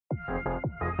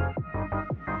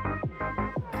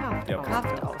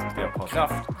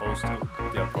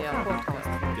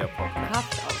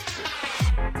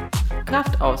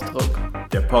KraftAusdruck.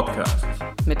 Der Podcast.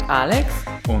 Mit Alex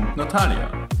und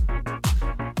Natalia.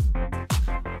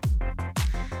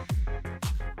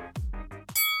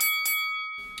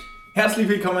 Herzlich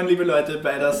willkommen, liebe Leute,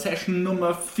 bei der Session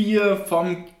Nummer 4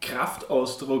 vom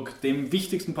KraftAusdruck, dem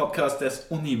wichtigsten Podcast des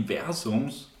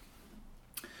Universums.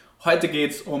 Heute geht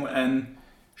es um ein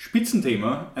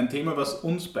Spitzenthema, ein Thema, was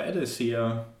uns beide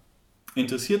sehr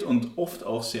interessiert und oft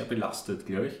auch sehr belastet,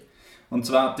 glaube ich. Und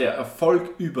zwar der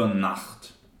Erfolg über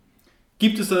Nacht.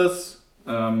 Gibt es das?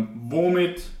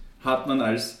 Womit hat man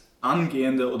als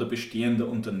angehender oder bestehender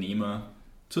Unternehmer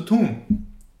zu tun,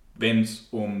 wenn es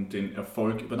um den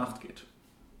Erfolg über Nacht geht?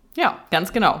 Ja,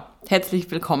 ganz genau. Herzlich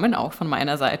willkommen auch von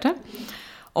meiner Seite.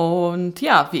 Und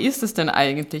ja, wie ist es denn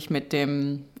eigentlich mit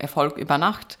dem Erfolg über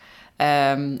Nacht?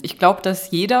 Ich glaube, dass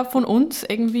jeder von uns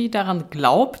irgendwie daran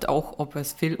glaubt, auch ob er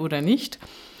es will oder nicht.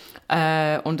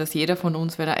 Und dass jeder von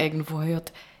uns, wenn er irgendwo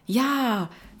hört, ja,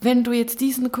 wenn du jetzt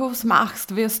diesen Kurs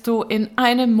machst, wirst du in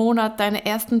einem Monat deine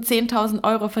ersten 10.000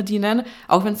 Euro verdienen.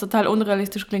 Auch wenn es total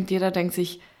unrealistisch klingt, jeder denkt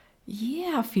sich,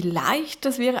 ja, vielleicht,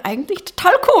 das wäre eigentlich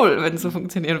total cool, wenn es so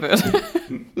funktionieren würde.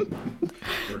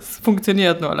 Es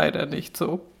funktioniert nur leider nicht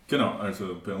so. Genau,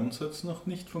 also bei uns hat es noch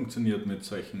nicht funktioniert mit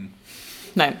solchen...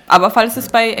 Nein, aber falls es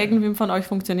bei irgendwem von euch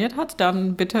funktioniert hat,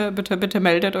 dann bitte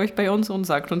meldet euch bei uns und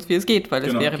sagt uns, wie es geht, weil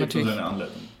es wäre natürlich... Uns eine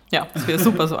Anleitung. Ja, es wäre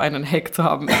super, so einen Hack zu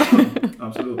haben.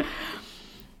 Absolut.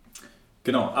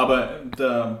 Genau, aber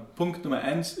der Punkt Nummer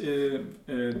 1,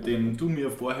 den du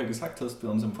mir vorher gesagt hast bei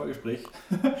unserem Vorgespräch,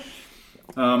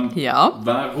 ja.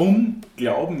 Warum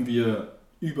glauben wir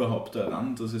überhaupt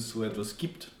daran, dass es so etwas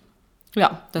gibt?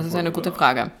 Ja, das ist eine gute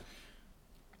Frage.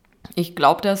 Ich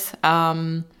glaube, dass...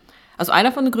 Also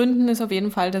einer von den Gründen ist auf jeden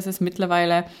Fall, dass es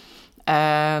mittlerweile,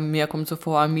 mir kommt so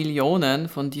vor, Millionen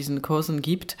von diesen Kursen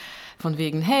gibt, von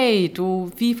wegen, hey,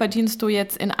 wie verdienst du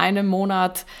jetzt in einem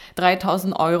Monat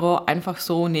 3.000 Euro einfach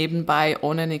so nebenbei,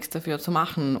 ohne nichts dafür zu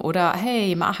machen? Oder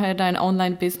hey, mache dein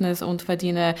Online-Business und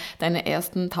verdiene deine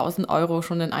ersten 1.000 Euro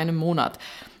schon in einem Monat.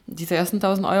 Diese ersten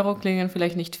 1.000 Euro klingen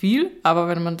vielleicht nicht viel, aber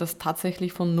wenn man das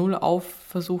tatsächlich von null auf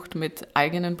versucht, mit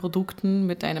eigenen Produkten,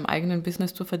 mit einem eigenen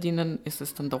Business zu verdienen, ist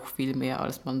es dann doch viel mehr,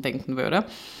 als man denken würde.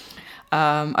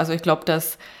 Also ich glaube,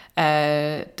 dass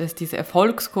diese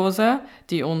Erfolgskurse,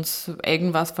 die uns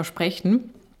irgendwas versprechen,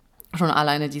 schon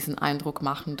alleine diesen Eindruck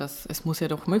machen, dass es muss ja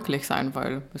doch möglich sein,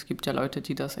 weil es gibt ja Leute,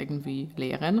 die das irgendwie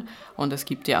lehren und es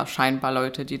gibt ja scheinbar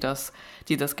Leute, die das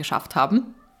geschafft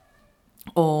haben.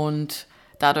 Und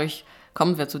dadurch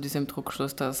kommen wir zu diesem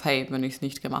Druckschluss, dass, hey, wenn ich es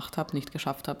nicht gemacht habe, nicht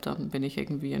geschafft habe, dann bin ich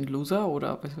irgendwie ein Loser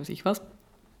oder was weiß ich was.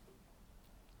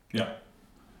 Ja,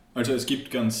 also es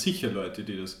gibt ganz sicher Leute,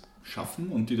 die das schaffen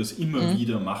und die das immer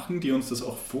wieder machen, die uns das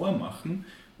auch vormachen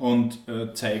und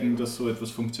zeigen, dass so etwas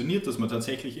funktioniert, dass man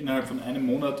tatsächlich innerhalb von einem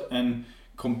Monat ein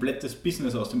komplettes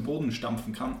Business aus dem Boden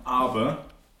stampfen kann. Aber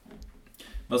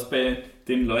was bei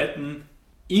den Leuten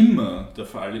immer der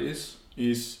Fall ist,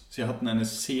 sie hatten eine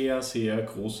sehr, sehr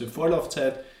große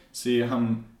Vorlaufzeit. Es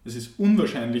ist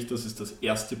unwahrscheinlich, dass es das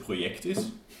erste Projekt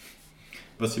ist,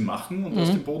 was sie machen und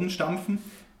aus dem Boden stampfen.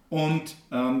 Und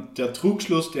der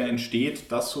Trugschluss, der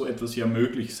entsteht, dass so etwas ja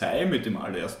möglich sei mit dem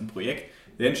allerersten Projekt,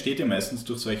 der entsteht ja meistens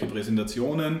durch solche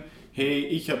Präsentationen. Hey,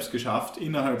 ich habe es geschafft,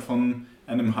 innerhalb von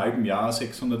einem halben Jahr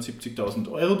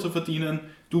 670.000 Euro zu verdienen.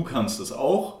 Du kannst das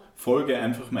auch. Folge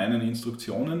einfach meinen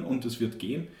Instruktionen und es wird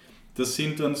gehen. Das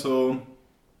sind dann so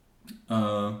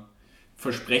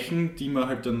Versprechen, die man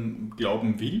halt dann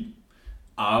glauben will,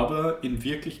 aber in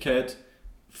Wirklichkeit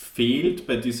fehlt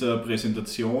bei dieser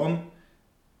Präsentation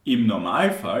im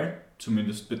Normalfall,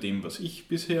 zumindest bei dem, was ich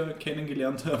bisher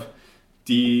kennengelernt habe,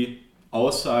 die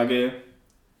Aussage,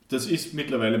 das ist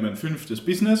mittlerweile mein 5.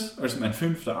 Business, also mein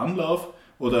 5. Anlauf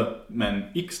oder mein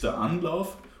x-ter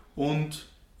Anlauf und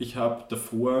ich habe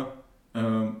davor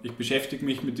ich beschäftige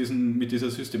mich mit dieser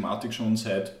Systematik schon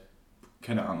seit,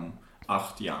 keine Ahnung,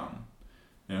 8 Jahren.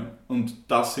 Ja? Und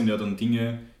das sind ja dann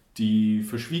Dinge, die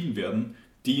verschwiegen werden,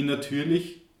 die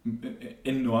natürlich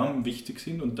enorm wichtig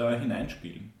sind und da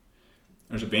hineinspielen.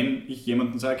 Also wenn ich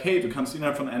jemandem sage, hey, du kannst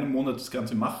innerhalb von einem Monat das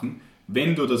Ganze machen,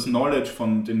 wenn du das Knowledge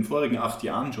von den vorigen 8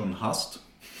 Jahren schon hast,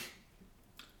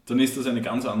 dann ist das eine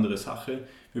ganz andere Sache,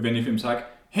 wie wenn ich ihm sage,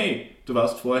 hey, du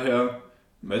warst vorher,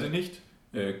 weiß ich nicht,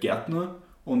 Gärtner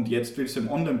und jetzt willst du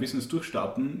im Online-Business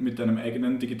durchstarten mit deinem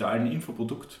eigenen digitalen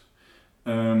Infoprodukt.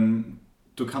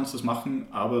 Du kannst das machen,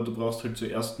 aber du brauchst halt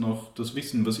zuerst noch das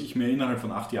Wissen, was ich mir innerhalb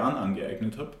von 8 Jahren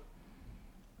angeeignet habe.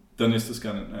 Dann ist das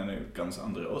eine ganz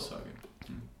andere Aussage.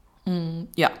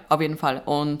 Ja, auf jeden Fall.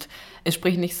 Und es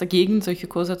spricht nichts dagegen, solche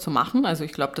Kurse zu machen. Also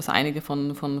ich glaube, dass einige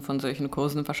von solchen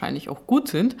Kursen wahrscheinlich auch gut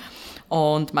sind.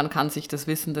 Und man kann sich das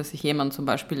Wissen, das sich jemand zum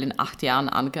Beispiel in 8 Jahren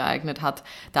angeeignet hat,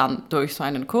 dann durch so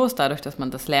einen Kurs, dadurch, dass man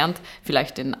das lernt,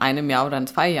 vielleicht in einem Jahr oder in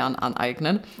 2 Jahren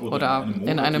aneignen oder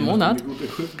in einem Monat.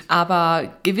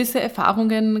 Aber gewisse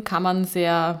Erfahrungen kann man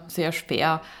sehr, sehr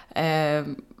schwer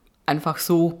einfach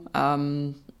so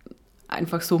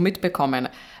mitbekommen.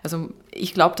 Also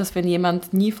ich glaube, dass wenn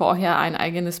jemand nie vorher ein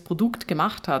eigenes Produkt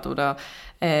gemacht hat oder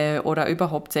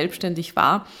überhaupt selbstständig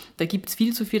war, da gibt es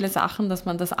viel zu viele Sachen, dass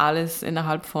man das alles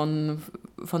innerhalb von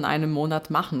einem Monat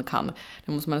machen kann.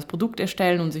 Da muss man das Produkt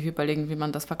erstellen und sich überlegen, wie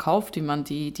man das verkauft, wie man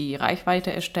die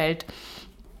Reichweite erstellt,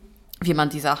 wie man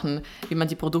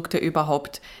die Produkte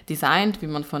überhaupt designt, wie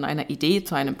man von einer Idee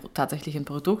zu einem tatsächlichen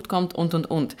Produkt kommt und.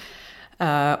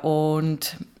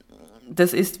 Und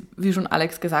das ist, wie schon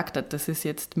Alex gesagt hat, das ist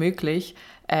jetzt möglich,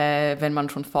 wenn man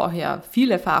schon vorher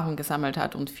viel Erfahrung gesammelt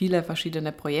hat und viele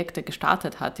verschiedene Projekte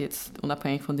gestartet hat, jetzt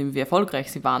unabhängig von dem, wie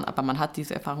erfolgreich sie waren, aber man hat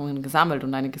diese Erfahrungen gesammelt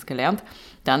und einiges gelernt,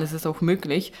 dann ist es auch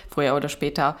möglich, früher oder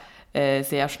später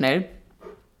sehr schnell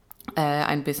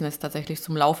ein Business tatsächlich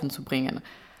zum Laufen zu bringen.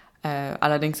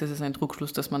 Allerdings ist es ein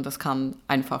Trugschluss, dass man das kann,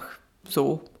 einfach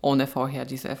so, ohne vorher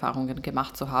diese Erfahrungen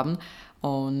gemacht zu haben.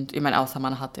 Und ich meine, außer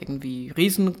man hat irgendwie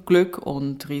Riesenglück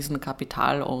und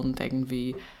Riesenkapital und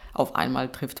irgendwie auf einmal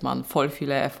trifft man voll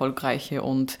viele erfolgreiche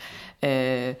und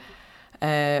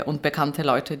bekannte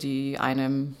Leute, die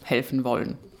einem helfen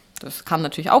wollen. Das kann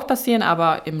natürlich auch passieren,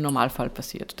 aber im Normalfall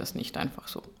passiert das nicht einfach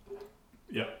so.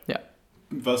 Ja.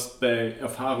 Was bei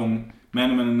Erfahrung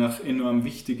meiner Meinung nach enorm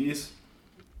wichtig ist,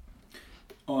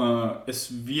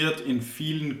 es wird in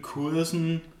vielen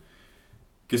Kursen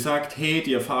gesagt, hey,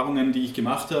 die Erfahrungen, die ich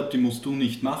gemacht habe, die musst du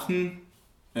nicht machen.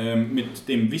 Mit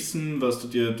dem Wissen, was du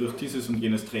dir durch dieses und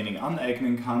jenes Training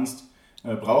aneignen kannst,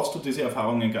 brauchst du diese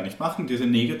Erfahrungen gar nicht machen. Diese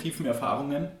negativen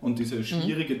Erfahrungen und diese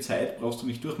schwierige Zeit brauchst du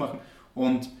nicht durchmachen.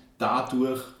 Und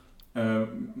dadurch,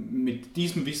 mit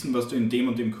diesem Wissen, was du in dem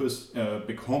und dem Kurs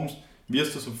bekommst,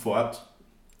 wirst du sofort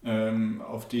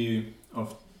auf die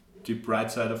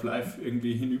Bright Side of Life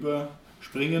irgendwie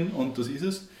hinüberspringen, und das ist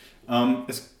es.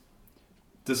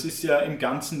 Das ist ja im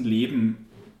ganzen Leben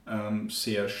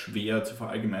sehr schwer zu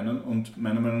verallgemeinern und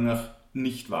meiner Meinung nach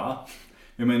nicht wahr.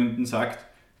 Wenn man jemandem sagt,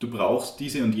 du brauchst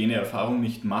diese und jene Erfahrung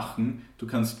nicht machen, du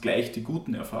kannst gleich die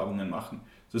guten Erfahrungen machen.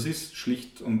 Das ist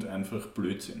schlicht und einfach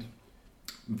Blödsinn.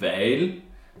 Weil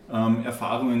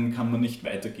Erfahrungen kann man nicht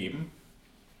weitergeben.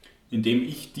 Indem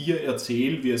ich dir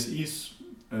erzähle, wie es ist,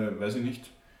 weiß ich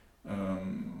nicht,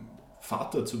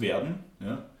 Vater zu werden,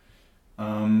 ja,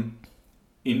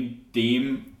 in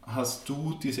dem hast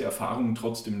du diese Erfahrung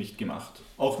trotzdem nicht gemacht.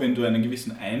 Auch wenn du einen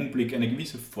gewissen Einblick, eine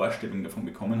gewisse Vorstellung davon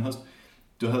bekommen hast,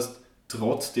 du hast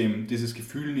trotzdem dieses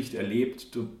Gefühl nicht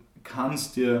erlebt, du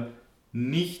kannst dir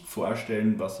nicht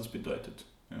vorstellen, was das bedeutet.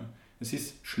 Ja. Es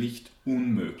ist schlicht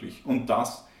unmöglich, und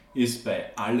das ist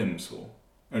bei allem so.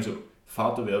 Also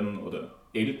Vater werden oder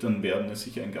Eltern werden ist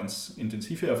sicher eine ganz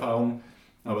intensive Erfahrung,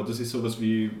 aber das ist sowas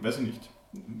wie, weiß ich nicht,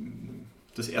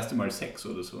 das erste Mal Sex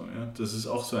oder so. Ja? Das ist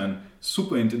auch so ein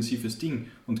super intensives Ding.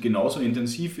 Und genauso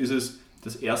intensiv ist es,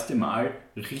 das erste Mal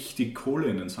richtig Kohle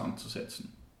in den Sand zu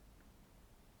setzen.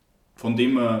 Von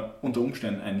dem man unter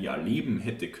Umständen ein Jahr leben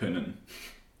hätte können.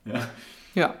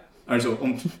 Ja. Also,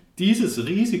 und dieses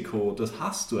Risiko, das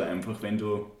hast du einfach, wenn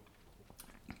du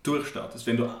durchstartest,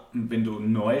 wenn du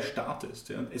neu startest.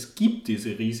 Ja? Es gibt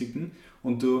diese Risiken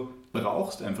und du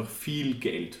brauchst einfach viel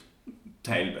Geld.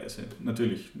 Teilweise,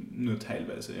 natürlich nur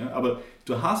teilweise. Ja? Aber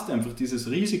du hast einfach dieses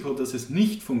Risiko, dass es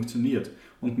nicht funktioniert.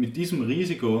 Und mit diesem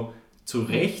Risiko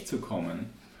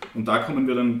zurechtzukommen, und da kommen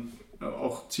wir dann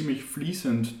auch ziemlich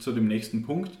fließend zu dem nächsten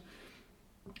Punkt,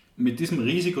 mit diesem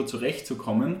Risiko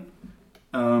zurechtzukommen,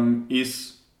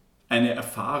 ist eine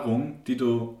Erfahrung, die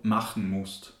du machen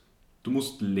musst. Du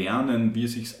musst lernen, wie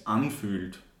es sich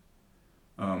anfühlt,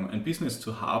 ein Business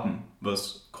zu haben,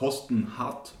 was Kosten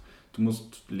hat. Du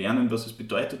musst lernen, was es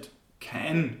bedeutet,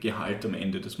 kein Gehalt am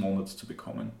Ende des Monats zu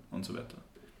bekommen und so weiter.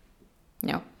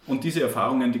 Ja. Und diese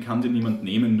Erfahrungen, die kann dir niemand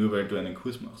nehmen, nur weil du einen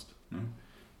Kurs machst.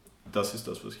 Das ist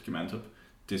das, was ich gemeint habe.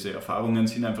 Diese Erfahrungen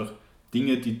sind einfach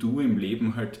Dinge, die du im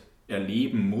Leben halt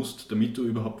erleben musst, damit du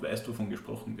überhaupt weißt, wovon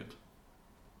gesprochen wird.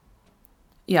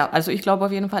 Ja, also ich glaube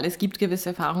auf jeden Fall, es gibt gewisse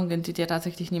Erfahrungen, die dir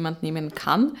tatsächlich niemand nehmen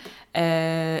kann.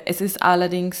 Es ist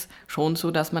allerdings schon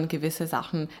so, dass man gewisse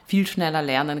Sachen viel schneller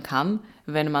lernen kann,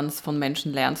 wenn man es von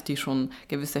Menschen lernt, die schon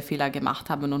gewisse Fehler gemacht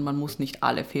haben und man muss nicht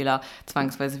alle Fehler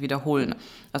zwangsweise wiederholen.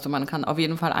 Also man kann auf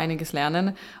jeden Fall einiges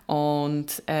lernen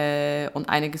und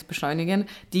einiges beschleunigen.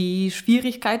 Die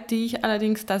Schwierigkeit, die ich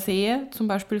allerdings da sehe, zum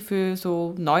Beispiel für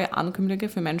so Neuankömmlinge,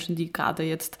 für Menschen, die gerade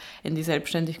jetzt in die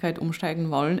Selbstständigkeit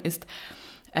umsteigen wollen, ist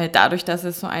dadurch, dass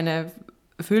es so eine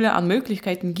Fülle an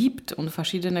Möglichkeiten gibt und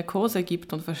verschiedene Kurse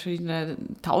gibt und verschiedene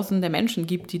tausende Menschen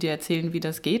gibt, die dir erzählen, wie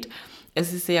das geht.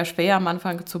 Es ist sehr schwer am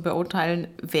Anfang zu beurteilen,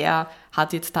 wer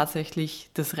hat jetzt tatsächlich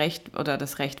das Recht,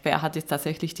 wer hat jetzt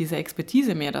tatsächlich diese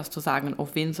Expertise, mir das zu sagen,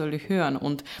 auf wen soll ich hören.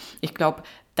 Und ich glaube,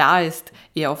 da ist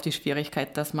eher auf die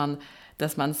Schwierigkeit, dass man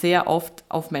sehr oft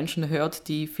auf Menschen hört,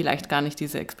 die vielleicht gar nicht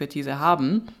diese Expertise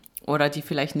haben oder die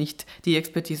vielleicht nicht die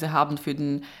Expertise haben für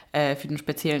den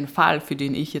speziellen Fall, für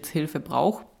den ich jetzt Hilfe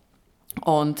brauche.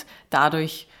 Und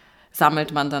dadurch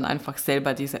sammelt man dann einfach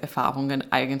selber diese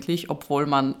Erfahrungen eigentlich, obwohl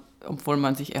man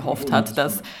sich erhofft hat,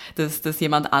 dass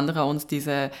jemand anderer uns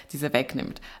diese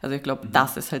wegnimmt. Also ich glaube,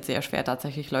 das ist halt sehr schwer,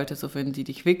 tatsächlich Leute zu finden, die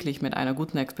dich wirklich mit einer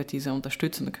guten Expertise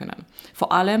unterstützen können.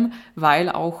 Vor allem, weil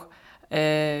auch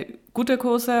gute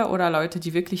Kurse oder Leute,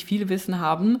 die wirklich viel Wissen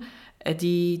haben,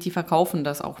 die verkaufen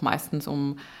das auch meistens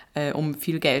um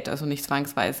viel Geld, also nicht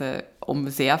zwangsweise um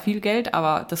sehr viel Geld,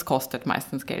 aber das kostet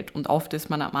meistens Geld. Und oft ist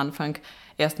man am Anfang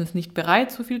erstens nicht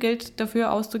bereit, so viel Geld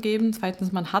dafür auszugeben,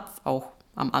 zweitens, man hat es auch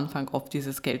am Anfang oft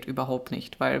dieses Geld überhaupt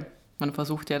nicht, weil man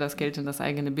versucht ja, das Geld in das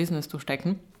eigene Business zu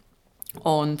stecken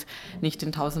und nicht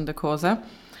in tausende Kurse.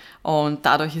 Und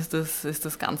dadurch ist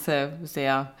das Ganze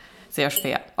sehr, sehr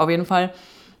schwer. Auf jeden Fall,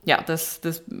 ja, das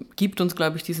gibt uns,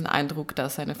 glaube ich, diesen Eindruck,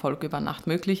 dass ein Erfolg über Nacht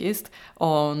möglich ist.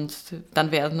 Und dann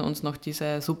werden uns noch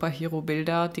diese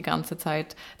Superhero-Bilder die ganze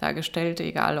Zeit dargestellt,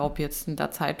 egal ob jetzt in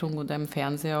der Zeitung oder im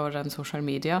Fernseher oder in Social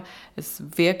Media. Es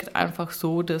wirkt einfach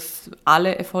so, dass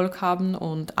alle Erfolg haben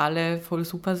und alle voll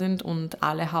super sind und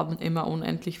alle haben immer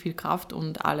unendlich viel Kraft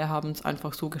und alle haben es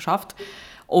einfach so geschafft,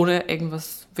 ohne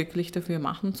irgendwas wirklich dafür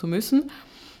machen zu müssen.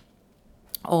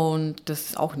 Und das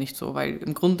ist auch nicht so, weil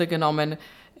im Grunde genommen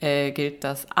gilt,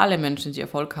 dass alle Menschen, die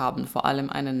Erfolg haben, vor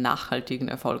allem einen nachhaltigen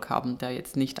Erfolg haben, der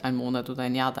jetzt nicht einen Monat oder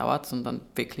ein Jahr dauert, sondern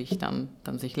wirklich dann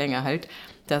sich länger hält.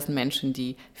 Das sind Menschen,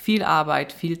 die viel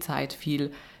Arbeit, viel Zeit, viel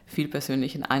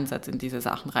persönlichen Einsatz in diese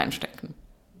Sachen reinstecken.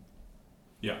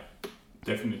 Ja,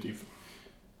 definitiv.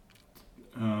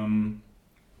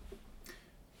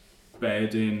 Bei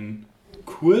den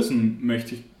Kursen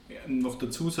möchte ich noch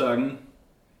dazu sagen,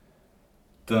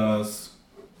 dass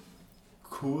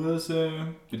Kurse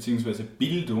bzw.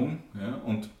 Bildung, ja,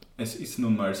 und es ist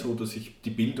nun mal so, dass sich die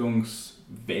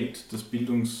Bildungswelt,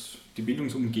 die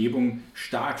Bildungsumgebung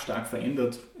stark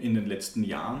verändert in den letzten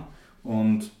Jahren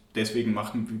und deswegen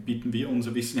bieten wir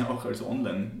unser Wissen ja auch als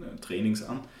Online-Trainings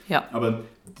an. Ja. Aber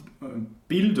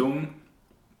Bildung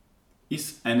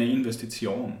ist eine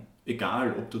Investition,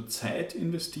 egal ob du Zeit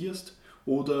investierst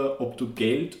oder ob du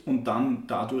Geld und dann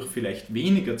dadurch vielleicht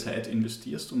weniger Zeit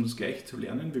investierst, um das Gleiche zu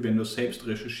lernen, wie wenn du selbst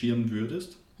recherchieren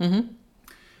würdest.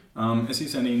 Es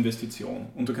ist eine Investition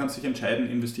und du kannst dich entscheiden,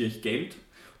 investiere ich Geld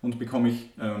und bekomme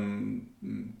ich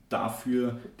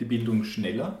dafür die Bildung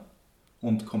schneller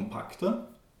und kompakter,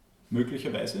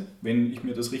 möglicherweise, wenn ich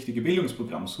mir das richtige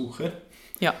Bildungsprogramm suche.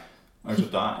 Ja. Also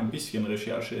da ein bisschen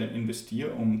Recherche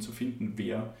investiere, um zu finden,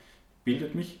 wer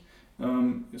bildet mich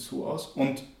so aus.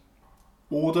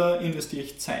 Oder investiere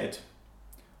ich Zeit.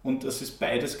 Und das ist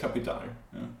beides Kapital.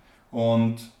 Ja.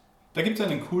 Und da gibt es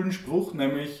einen coolen Spruch,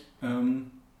 nämlich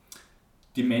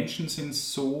die Menschen sind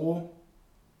so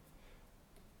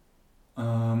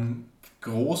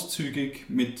großzügig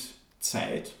mit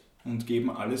Zeit und geben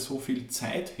alle so viel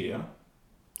Zeit her,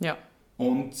 ja,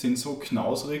 und sind so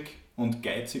knausrig und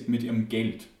geizig mit ihrem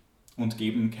Geld und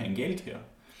geben kein Geld her.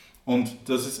 Und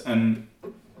das ist ein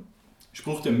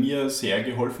Spruch, der mir sehr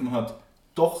geholfen hat,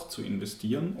 doch zu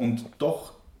investieren und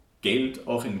doch Geld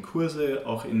auch in Kurse,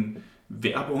 auch in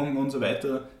Werbung und so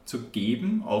weiter zu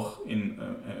geben, auch in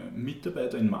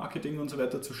Mitarbeiter, in Marketing und so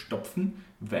weiter zu stopfen,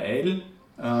 weil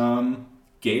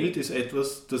Geld ist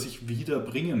etwas, das ich wieder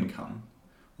bringen kann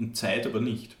und Zeit aber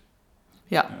nicht.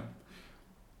 Ja.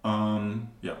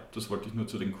 Ja, das wollte ich nur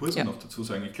zu den Kursen noch dazu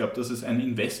sagen. Ich glaube, dass es ein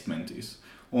Investment ist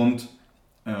und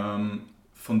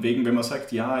von wegen, wenn man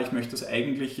sagt, ja, ich möchte das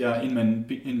eigentlich ja in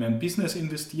mein Business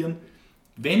investieren,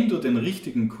 wenn du den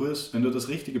richtigen Kurs, wenn du das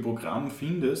richtige Programm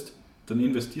findest, dann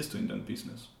investierst du in dein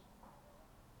Business.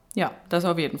 Ja, das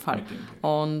auf jeden Fall.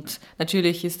 Und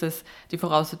natürlich ist das, die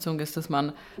Voraussetzung ist, dass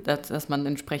man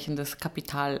entsprechendes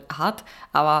Kapital hat,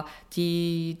 aber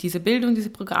diese Bildung, diese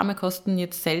Programme kosten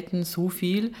jetzt selten so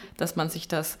viel, dass man sich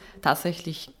das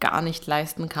tatsächlich gar nicht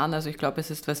leisten kann. Also ich glaube,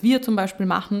 es ist, was wir zum Beispiel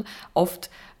machen, oft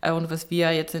und was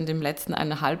wir jetzt in dem letzten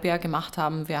 1,5 Jahr gemacht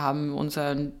haben, wir haben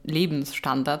unseren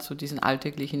Lebensstandard, so diesen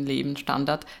alltäglichen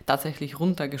Lebensstandard tatsächlich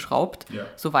runtergeschraubt,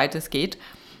 soweit es geht.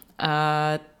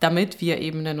 Damit wir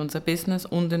eben in unser Business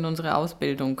und in unsere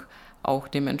Ausbildung auch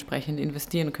dementsprechend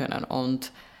investieren können.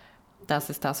 Und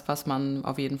das ist das, was man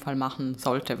auf jeden Fall machen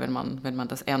sollte, wenn man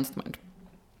das ernst meint.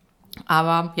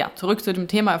 Aber ja, zurück zu dem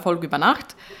Thema Erfolg über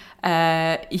Nacht.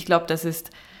 Ich glaube, das ist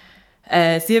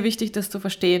sehr wichtig, das zu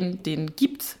verstehen. Den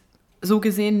gibt es so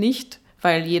gesehen nicht,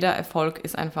 weil jeder Erfolg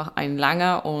ist einfach ein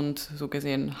langer und so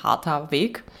gesehen harter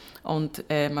Weg. Und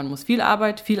man muss viel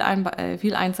Arbeit, viel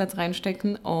Einsatz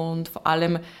reinstecken und vor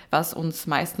allem, was uns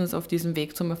meistens auf diesem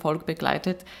Weg zum Erfolg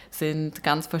begleitet, sind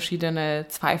ganz verschiedene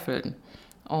Zweifel.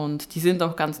 Und die sind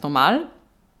auch ganz normal,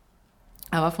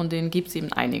 aber von denen gibt es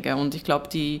eben einige. Und ich glaube,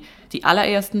 die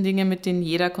allerersten Dinge, mit denen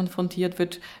jeder konfrontiert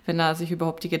wird, wenn er sich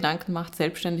überhaupt die Gedanken macht,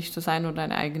 selbstständig zu sein oder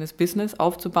ein eigenes Business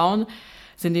aufzubauen,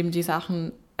 sind eben die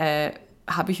Sachen,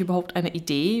 habe ich überhaupt eine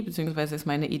Idee, beziehungsweise ist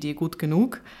meine Idee gut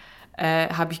genug?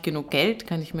 Habe ich genug Geld?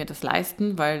 Kann ich mir das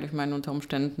leisten? Weil ich meine, unter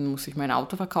Umständen muss ich mein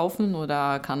Auto verkaufen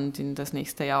oder kann das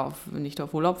nächste Jahr nicht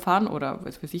auf Urlaub fahren oder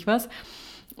weiß ich was.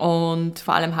 Und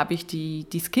vor allem habe ich die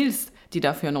Skills, die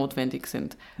dafür notwendig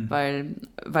sind. Weil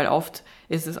oft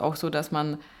ist es auch so, dass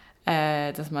man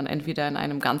entweder in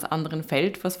einem ganz anderen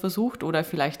Feld was versucht oder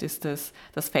vielleicht ist das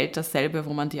Feld dasselbe,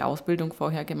 wo man die Ausbildung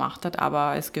vorher gemacht hat,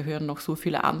 aber es gehören noch so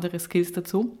viele andere Skills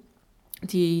dazu,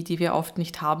 die wir oft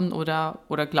nicht haben oder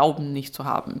glauben nicht zu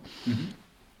haben.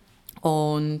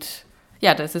 Und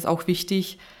ja, das ist auch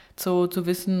wichtig zu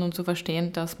wissen und zu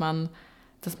verstehen, dass man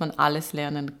alles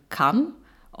lernen kann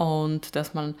und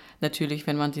dass man natürlich,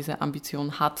 wenn man diese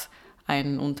Ambition hat,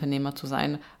 ein Unternehmer zu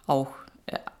sein,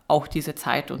 auch diese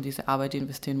Zeit und diese Arbeit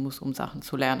investieren muss, um Sachen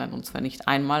zu lernen. Und zwar nicht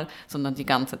einmal, sondern die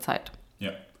ganze Zeit.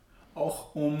 Ja,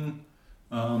 auch um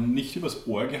nicht übers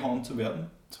Ohr gehauen zu werden,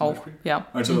 zum Beispiel. Ja.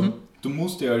 Also du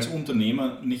musst ja als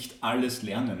Unternehmer nicht alles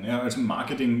lernen. Ja? Also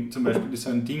Marketing zum Beispiel ist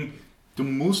ein Ding, du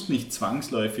musst nicht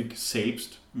zwangsläufig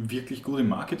selbst wirklich gut im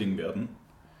Marketing werden,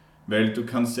 weil du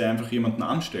kannst ja einfach jemanden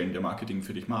anstellen, der Marketing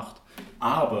für dich macht.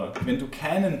 Aber wenn du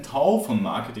keinen Tau von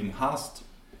Marketing hast,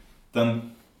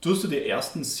 dann tust du dir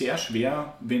erstens sehr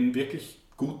schwer, wenn wirklich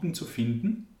guten zu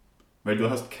finden, weil du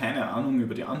hast keine Ahnung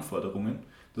über die Anforderungen.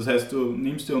 Das heißt, du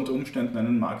nimmst dir unter Umständen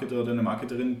einen Marketer oder eine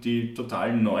Marketerin, die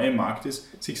total neu im Markt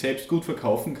ist, sich selbst gut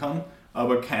verkaufen kann,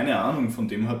 aber keine Ahnung von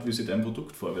dem hat, wie sie dein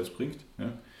Produkt vorwärts bringt.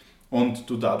 Ja? Und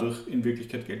du dadurch in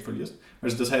Wirklichkeit Geld verlierst.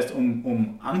 Also das heißt,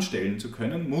 um anstellen zu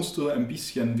können, musst du ein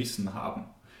bisschen Wissen haben.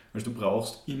 Also du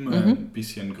brauchst immer ein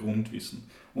bisschen Grundwissen.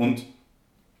 Und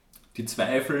die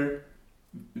Zweifel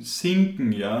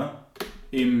sinken ja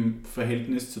im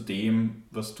Verhältnis zu dem,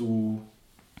 was du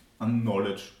an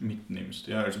Knowledge mitnimmst.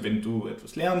 Ja, also wenn du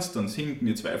etwas lernst, dann sinken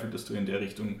die Zweifel, dass du in der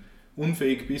Richtung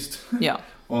unfähig bist. Ja.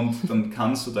 Und dann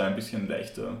kannst du da ein bisschen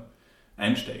leichter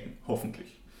einsteigen,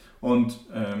 hoffentlich. Und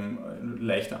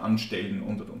leichter anstellen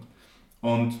und.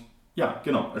 Und ja,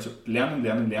 genau, also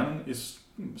lernen ist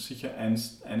sicher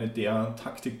eine der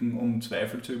Taktiken, um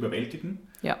Zweifel zu überwältigen.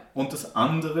 Ja. Und das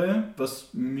andere,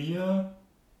 was mir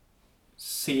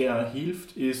sehr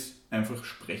hilft, ist einfach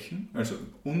sprechen. Also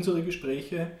unsere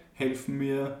Gespräche helfen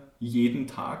mir jeden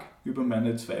Tag über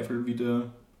meine Zweifel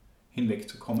wieder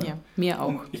hinwegzukommen. Ja, mir auch.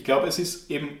 Und ich glaube, es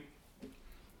ist eben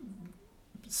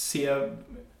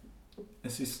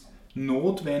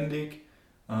notwendig,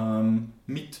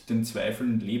 mit den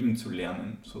Zweifeln leben zu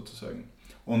lernen, sozusagen.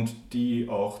 Und die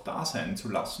auch da sein zu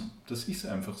lassen. Das ist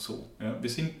einfach so. Ja? Wir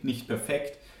sind nicht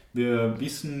perfekt. Wir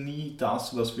wissen nie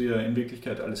das, was wir in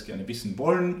Wirklichkeit alles gerne wissen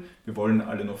wollen. Wir wollen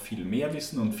alle noch viel mehr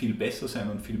wissen und viel besser sein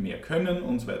und viel mehr können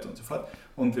und so weiter und so fort.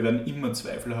 Und wir werden immer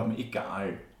Zweifel haben,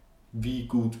 egal wie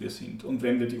gut wir sind. Und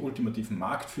wenn wir die ultimativen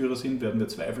Marktführer sind, werden wir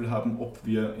Zweifel haben, ob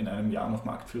wir in einem Jahr noch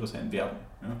Marktführer sein werden.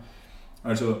 Ja?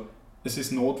 Also es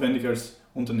ist notwendig als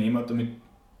Unternehmer damit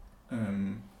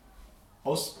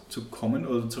auszukommen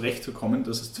oder zurechtzukommen,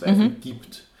 dass es Zweifel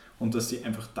gibt und dass sie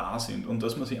einfach da sind und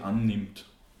dass man sie annimmt.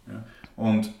 Ja.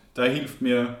 Und da hilft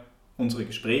mir unsere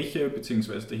Gespräche,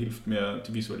 beziehungsweise da hilft mir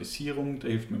die Visualisierung, da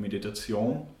hilft mir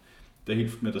Meditation, da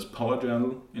hilft mir das Power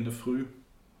Journal in der Früh,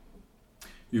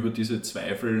 über diese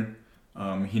Zweifel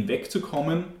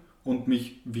hinwegzukommen und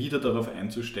mich wieder darauf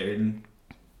einzustellen,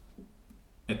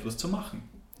 etwas zu machen.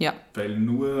 Ja. Weil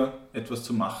nur etwas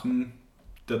zu machen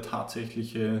die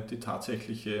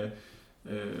tatsächliche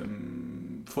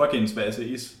Vorgehensweise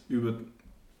ist,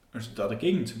 also da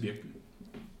dagegen zu wirken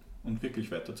und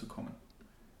wirklich weiterzukommen.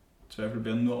 Zweifel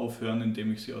werden nur aufhören,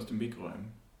 indem ich sie aus dem Weg räume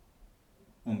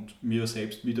und mir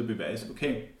selbst wieder beweise,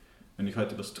 okay, wenn ich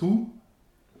heute das tue,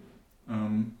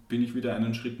 bin ich wieder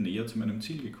einen Schritt näher zu meinem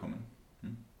Ziel gekommen.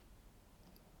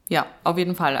 Ja, auf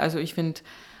jeden Fall. Also ich finde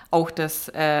auch, dass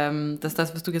das,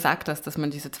 was du gesagt hast, dass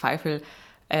man diese Zweifel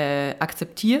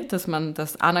akzeptiert, dass man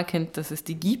das anerkennt, dass es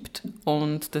die gibt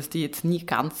und dass die jetzt nie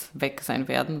ganz weg sein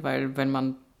werden, weil wenn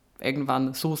man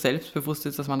irgendwann so selbstbewusst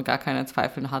ist, dass man gar keine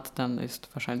Zweifel hat, dann ist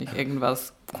wahrscheinlich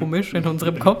irgendwas komisch in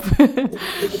unserem Kopf.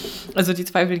 Also die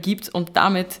Zweifel gibt es und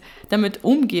damit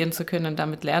umgehen zu können,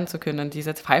 damit lernen zu können,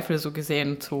 diese Zweifel so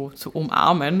gesehen zu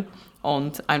umarmen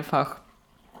und einfach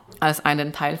als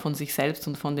einen Teil von sich selbst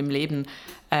und von dem Leben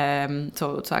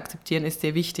zu akzeptieren, ist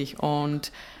sehr wichtig.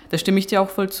 Und da stimme ich dir auch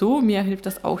voll zu. Mir hilft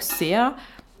das auch sehr,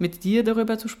 mit dir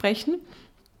darüber zu sprechen,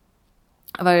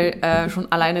 weil schon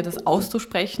alleine das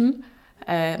auszusprechen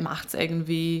macht es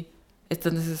irgendwie,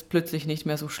 dann ist es plötzlich nicht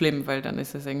mehr so schlimm, weil dann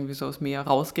ist es irgendwie so aus mir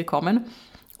rausgekommen.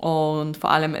 Und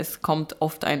vor allem, es kommt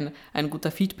oft ein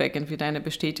guter Feedback, entweder eine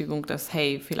Bestätigung, dass,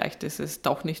 hey, vielleicht ist es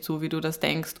doch nicht so, wie du das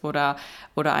denkst, oder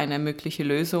eine mögliche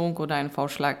Lösung oder ein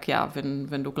Vorschlag, ja,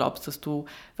 wenn du glaubst, dass du,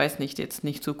 weiß nicht, jetzt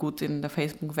nicht so gut in der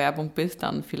Facebook-Werbung bist,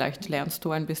 dann vielleicht lernst du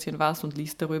ein bisschen was und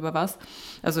liest darüber was.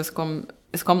 Also es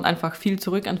kommt einfach viel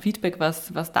zurück an Feedback,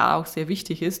 was da auch sehr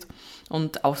wichtig ist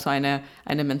und auch so eine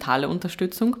mentale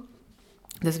Unterstützung.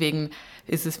 Deswegen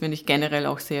ist es, finde ich, generell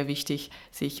auch sehr wichtig,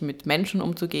 sich mit Menschen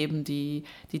umzugeben, die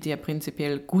dir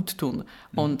prinzipiell gut tun.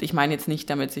 Und ich meine jetzt nicht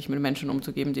damit, sich mit Menschen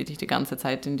umzugeben, die dich die ganze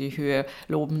Zeit in die Höhe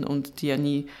loben und dir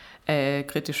nie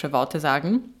kritische Worte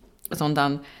sagen,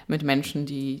 sondern mit Menschen,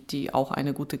 die auch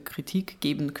eine gute Kritik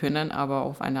geben können, aber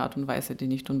auf eine Art und Weise, die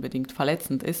nicht unbedingt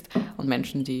verletzend ist. Und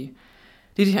Menschen, die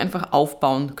dich einfach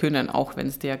aufbauen können, auch wenn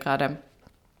es dir gerade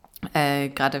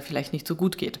vielleicht nicht so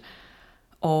gut geht.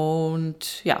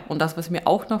 Und ja, und das, was mir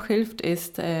auch noch hilft,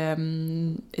 ist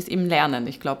eben Lernen.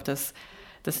 Ich glaube, dass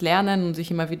das Lernen und sich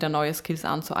immer wieder neue Skills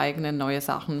anzueignen, neue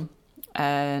Sachen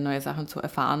zu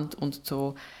erfahren und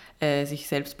sich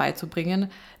selbst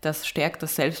beizubringen, das stärkt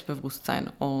das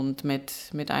Selbstbewusstsein. Und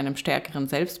mit einem stärkeren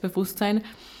Selbstbewusstsein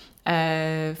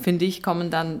finde ich,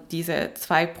 kommen dann diese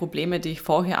zwei Probleme, die ich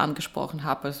vorher angesprochen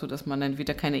habe, also dass man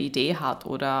entweder keine Idee hat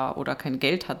oder kein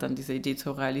Geld hat, dann diese Idee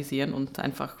zu realisieren und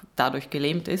einfach dadurch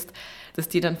gelähmt ist, dass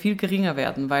die dann viel geringer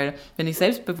werden, weil wenn ich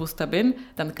selbstbewusster bin,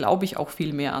 dann glaube ich auch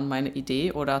viel mehr an meine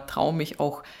Idee oder traue mich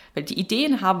auch, weil die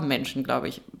Ideen haben Menschen, glaube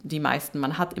ich, die meisten,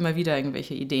 man hat immer wieder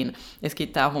irgendwelche Ideen. Es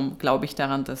geht darum, glaube ich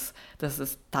daran, dass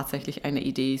es tatsächlich eine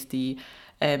Idee ist, die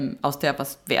aus der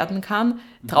was werden kann,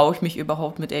 traue ich mich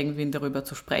überhaupt mit irgendwen darüber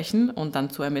zu sprechen und dann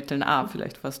zu ermitteln,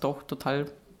 vielleicht war es doch total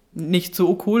nicht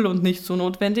so cool und nicht so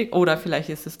notwendig oder vielleicht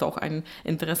ist es doch ein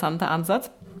interessanter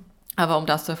Ansatz. Aber um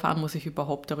das zu erfahren, muss ich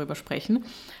überhaupt darüber sprechen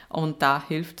und da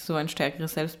hilft so ein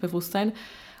stärkeres Selbstbewusstsein.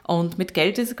 Und mit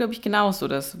Geld ist es, glaube ich, genauso,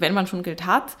 dass wenn man schon Geld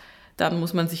hat, dann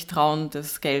muss man sich trauen,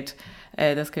 das Geld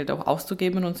auch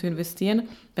auszugeben und zu investieren.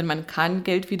 Wenn man kein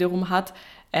Geld wiederum hat,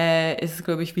 ist es,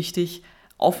 glaube ich, wichtig,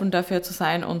 offen dafür zu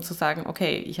sein und zu sagen,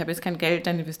 okay, ich habe jetzt kein Geld,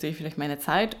 dann investiere ich vielleicht meine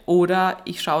Zeit oder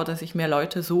ich schaue, dass ich mehr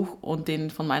Leute suche und denen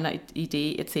von meiner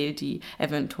Idee erzähle, die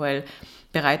eventuell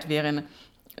bereit wären,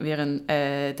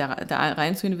 da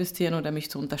rein zu investieren oder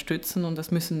mich zu unterstützen und das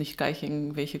müssen nicht gleich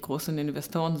irgendwelche großen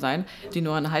Investoren sein, die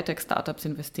nur in Hightech-Startups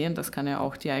investieren, das kann ja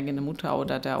auch die eigene Mutter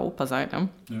oder der Opa sein.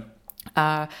 Ne?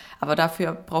 Ja. Aber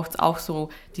dafür braucht es auch so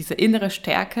diese innere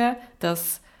Stärke,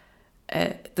 dass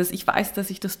ich weiß, dass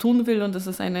ich das tun will und dass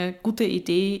es eine gute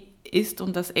Idee ist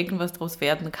und dass irgendwas daraus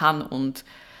werden kann. Und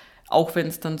auch wenn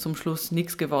es dann zum Schluss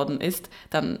nichts geworden ist,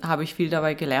 dann habe ich viel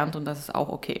dabei gelernt und das ist auch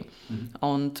okay.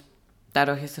 Und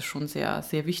dadurch ist es schon sehr,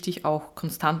 sehr wichtig, auch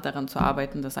konstant daran zu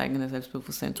arbeiten, das eigene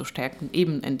Selbstbewusstsein zu stärken,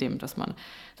 eben indem, dass man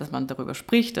darüber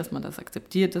spricht, dass man das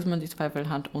akzeptiert, dass man die Zweifel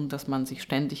hat und dass man sich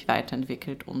ständig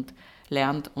weiterentwickelt und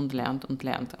lernt und lernt und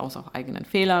lernt aus auch eigenen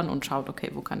Fehlern und schaut,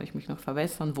 okay, wo kann ich mich noch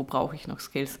verbessern, wo brauche ich noch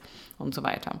Skills und so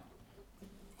weiter.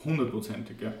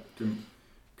 100%ig, ja. Dem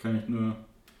kann ich nur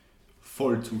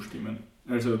voll zustimmen.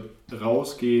 Also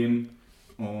rausgehen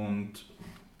und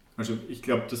also ich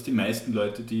glaube, dass die meisten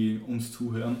Leute, die uns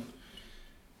zuhören,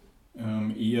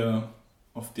 eher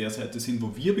auf der Seite sind,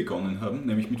 wo wir begonnen haben,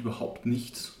 nämlich mit überhaupt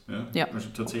nichts. Ja? Also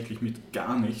tatsächlich mit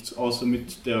gar nichts, außer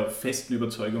mit der festen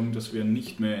Überzeugung, dass wir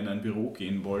nicht mehr in ein Büro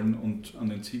gehen wollen und an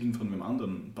den Zielen von wem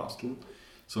anderen basteln,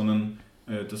 sondern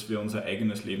dass wir unser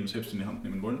eigenes Leben selbst in die Hand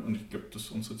nehmen wollen. Und ich glaube,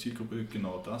 dass unsere Zielgruppe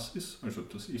genau das ist. Also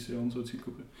das ist ja unsere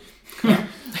Zielgruppe.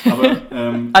 Aber,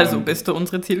 also bist du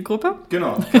unsere Zielgruppe?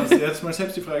 Genau, du kannst dir jetzt mal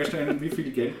selbst die Frage stellen, wie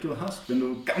viel Geld du hast. Wenn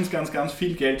du ganz, ganz, ganz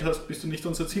viel Geld hast, bist du nicht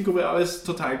unsere Zielgruppe, aber es ist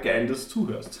total geil, dass du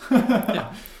zuhörst.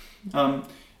 Ja.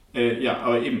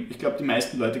 Aber eben, ich glaube, die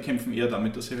meisten Leute kämpfen eher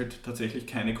damit, dass sie halt tatsächlich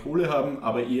keine Kohle haben,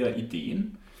 aber eher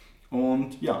Ideen.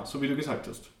 Und ja, so wie du gesagt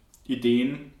hast,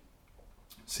 Ideen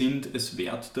sind es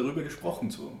wert, darüber gesprochen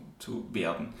zu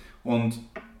werden. Und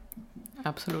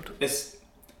absolut.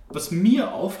 Was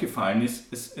mir aufgefallen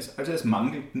ist, es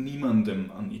mangelt niemandem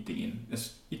an Ideen.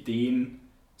 Ideen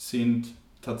sind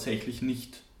tatsächlich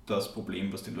nicht das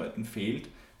Problem, was den Leuten fehlt,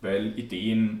 weil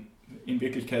Ideen, in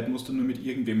Wirklichkeit musst du nur mit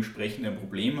irgendwem sprechen, der ein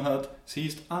Problem hat,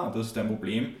 siehst, das ist dein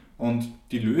Problem und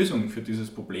die Lösung für dieses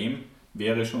Problem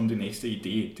wäre schon die nächste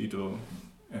Idee, die du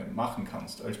machen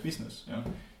kannst als Business. Ja.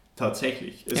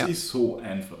 Tatsächlich, es ist so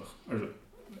einfach. Also,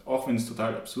 auch wenn es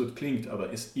total absurd klingt,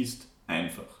 aber es ist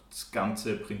einfach. Das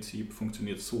ganze Prinzip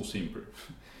funktioniert so simpel.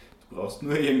 Du brauchst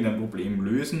nur irgendein Problem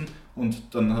lösen und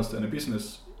dann hast du eine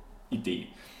Business-Idee.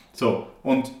 So,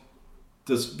 und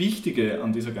das Wichtige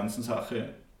an dieser ganzen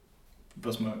Sache,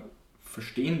 was man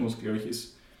verstehen muss, glaube ich,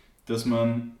 ist, dass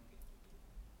man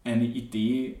eine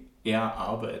Idee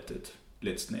erarbeitet,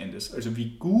 letzten Endes. Also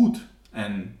wie gut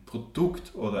ein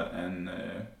Produkt oder ein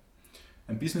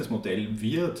Businessmodell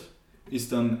wird,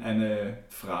 ist dann eine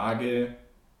Frage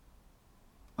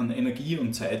an Energie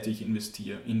und Zeit, die ich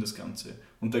investiere in das Ganze.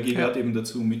 Und da gehört eben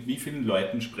dazu, mit wie vielen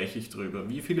Leuten spreche ich drüber,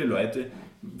 wie viel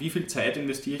Zeit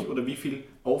investiere ich oder wie viel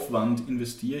Aufwand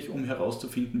investiere ich, um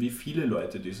herauszufinden, wie viele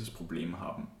Leute dieses Problem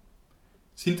haben.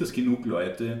 Sind das genug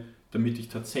Leute, damit ich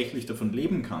tatsächlich davon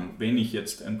leben kann, wenn ich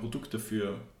jetzt ein Produkt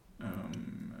dafür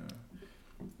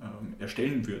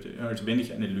erstellen würde? Also wenn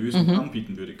ich eine Lösung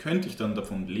anbieten würde, könnte ich dann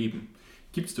davon leben?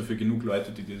 Gibt es dafür genug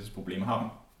Leute, die dieses Problem haben?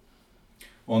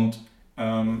 Und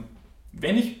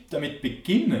wenn ich damit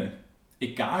beginne,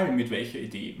 egal mit welcher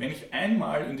Idee, wenn ich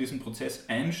einmal in diesen Prozess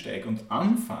einsteige und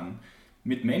anfange,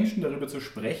 mit Menschen darüber zu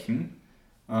sprechen,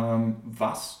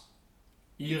 was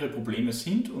ihre Probleme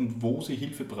sind und wo sie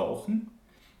Hilfe brauchen,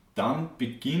 dann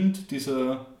beginnt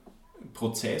dieser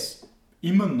Prozess,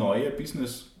 immer neue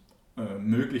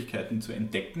Business-Möglichkeiten zu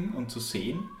entdecken und zu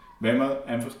sehen, weil man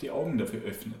einfach die Augen dafür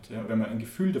öffnet, ja, weil man ein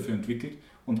Gefühl dafür entwickelt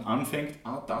und anfängt,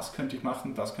 das könnte ich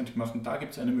machen, da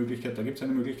gibt es eine Möglichkeit, da gibt es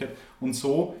eine Möglichkeit. Und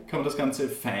so kann man das Ganze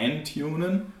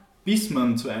feintunen, bis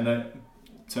man zu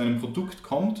einem Produkt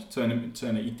kommt, zu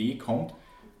einer Idee kommt,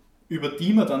 über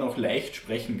die man dann auch leicht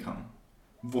sprechen kann,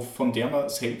 von der man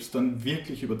selbst dann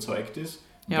wirklich überzeugt ist,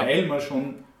 weil man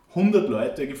schon 100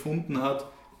 Leute gefunden hat,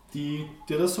 die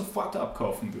dir das sofort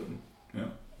abkaufen würden, ja,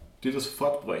 die das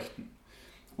sofort bräuchten.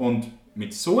 Und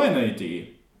mit so einer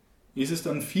Idee ist es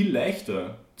dann viel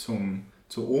leichter,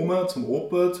 zur Oma, zum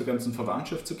Opa, zur ganzen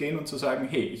Verwandtschaft zu gehen und zu sagen,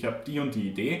 hey, ich habe die und die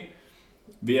Idee,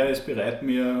 wer ist bereit,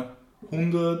 mir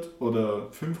 100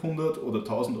 oder 500 oder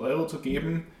 1000 Euro zu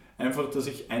geben, einfach, dass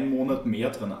ich einen Monat mehr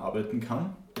dran arbeiten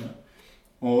kann. Ja.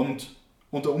 Und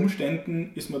unter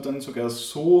Umständen ist man dann sogar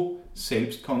so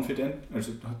selbstconfident,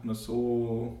 also hat man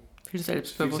so viel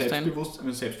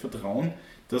Selbstvertrauen,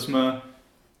 dass man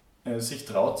sich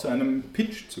traut, zu einem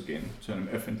Pitch zu gehen, zu einem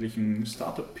öffentlichen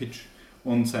Startup-Pitch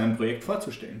und sein Projekt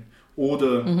vorzustellen.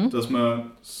 Oder dass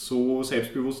man so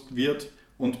selbstbewusst wird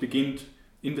und beginnt,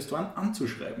 Investoren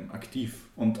anzuschreiben, aktiv,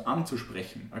 und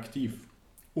anzusprechen, aktiv,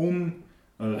 um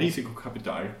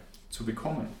Risikokapital zu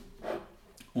bekommen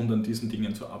und an diesen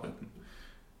Dingen zu arbeiten.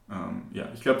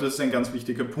 Ich glaube, das ist ein ganz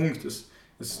wichtiger Punkt,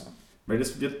 weil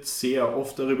es wird sehr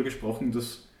oft darüber gesprochen,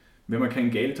 dass wenn man kein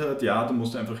Geld hat, du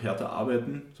musst einfach härter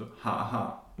arbeiten. So,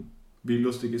 haha, wie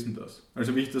lustig ist denn das?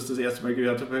 Also wie ich das erste Mal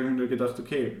gehört habe, habe ich mir gedacht,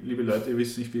 okay, liebe Leute, ihr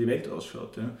wisst nicht, wie die Welt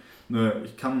ausschaut. Ja? Nur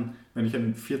ich kann, wenn ich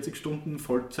einen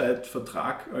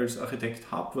 40-Stunden-Vollzeitvertrag als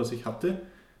Architekt habe, was ich hatte,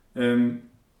 dann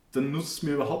nutzt es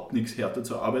mir überhaupt nichts, härter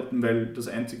zu arbeiten, weil das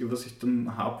Einzige, was ich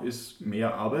dann habe, ist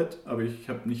mehr Arbeit, aber ich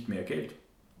habe nicht mehr Geld.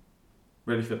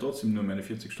 Weil ich werde trotzdem nur meine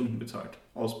 40 Stunden bezahlt.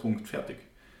 Aus, Punkt, fertig.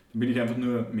 Dann bin ich einfach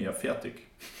nur mehr fertig.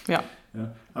 Ja.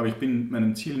 Aber ich bin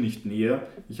meinem Ziel nicht näher,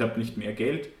 ich habe nicht mehr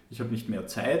Geld, ich habe nicht mehr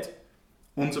Zeit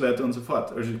und so weiter und so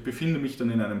fort. Also ich befinde mich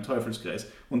dann in einem Teufelskreis.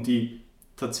 Und der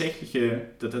tatsächliche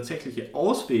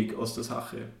Ausweg aus der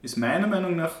Sache ist meiner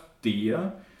Meinung nach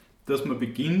dass man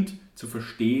beginnt zu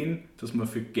verstehen, dass man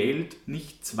für Geld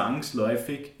nicht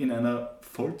zwangsläufig in einer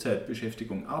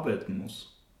Vollzeitbeschäftigung arbeiten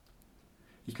muss.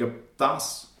 Ich glaube,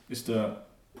 das ist der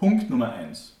Punkt Nummer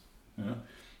 1. Ja,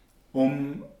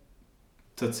 um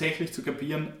tatsächlich zu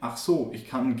kapieren, ach so, ich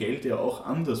kann Geld ja auch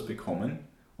anders bekommen.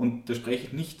 Und da spreche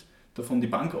ich nicht davon die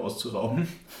Bank auszurauben,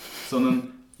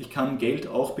 sondern ich kann Geld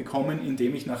auch bekommen,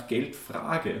 indem ich nach Geld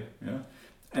frage. Ja?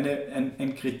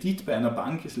 Ein Kredit bei einer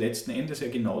Bank ist letzten Endes ja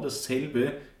genau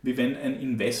dasselbe, wie wenn ein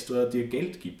Investor dir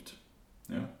Geld gibt.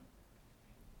 Ja?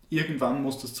 Irgendwann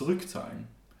musst du es zurückzahlen.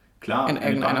 Klar, in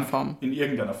irgendeiner Form. In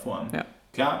irgendeiner Form. Ja.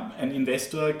 Klar, ein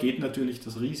Investor geht natürlich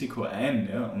das Risiko ein,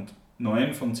 ja, und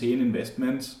 9 von 10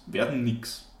 Investments werden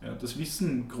nichts. Ja, das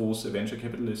wissen große Venture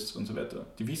Capitalists und so weiter.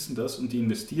 Die wissen das und die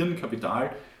investieren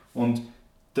Kapital und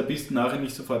da bist du nachher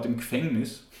nicht sofort im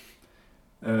Gefängnis,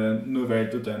 nur weil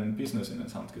du dein Business in den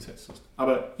Sand gesetzt hast.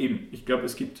 Aber eben, ich glaube,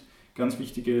 es gibt ganz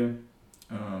wichtige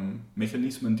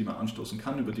Mechanismen, die man anstoßen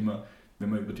kann, über die man, wenn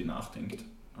man über die nachdenkt,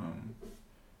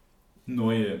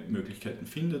 neue Möglichkeiten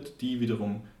findet, die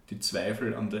wiederum die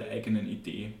Zweifel an der eigenen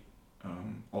Idee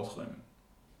ausräumen.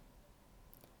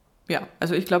 Ja,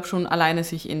 also ich glaube schon, alleine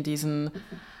sich in diesen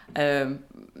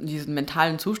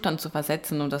mentalen Zustand zu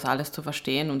versetzen und das alles zu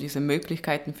verstehen und diese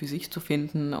Möglichkeiten für sich zu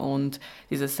finden und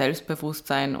dieses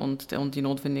Selbstbewusstsein und die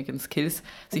notwendigen Skills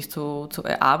sich zu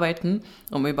erarbeiten,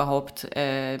 um überhaupt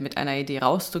mit einer Idee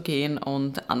rauszugehen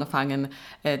und anfangen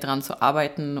dran zu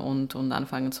arbeiten und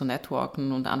anfangen zu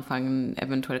networken und anfangen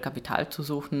eventuell Kapital zu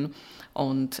suchen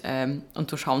und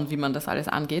zu schauen, wie man das alles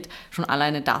angeht. Schon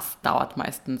alleine das dauert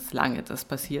meistens lange. Das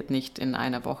passiert nicht in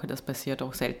einer Woche, das passiert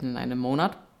auch selten in einem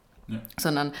Monat. Ja.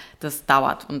 Sondern das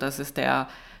dauert und das ist der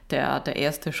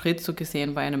erste Schritt so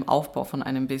gesehen bei einem Aufbau von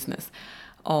einem Business.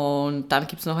 Und dann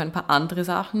gibt es noch ein paar andere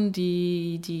Sachen,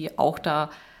 die auch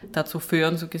dazu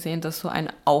führen, so gesehen, dass so ein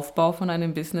Aufbau von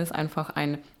einem Business einfach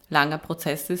ein langer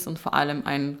Prozess ist und vor allem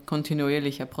ein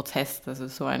kontinuierlicher Prozess. Das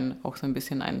ist auch so ein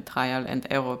bisschen ein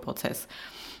Trial-and-Error-Prozess.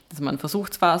 Also man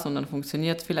versucht es was und dann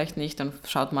funktioniert es vielleicht nicht, dann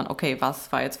schaut man, okay,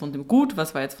 was war jetzt von dem gut,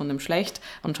 was war jetzt von dem schlecht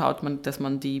und schaut man, dass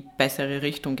man die bessere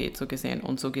Richtung geht, so gesehen,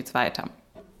 und so geht es weiter.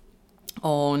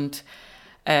 Und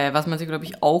was man sich, glaube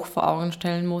ich, auch vor Augen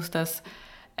stellen muss, dass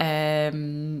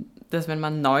wenn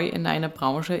man neu in einer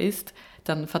Branche ist,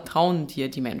 dann vertrauen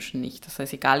dir die Menschen nicht. Das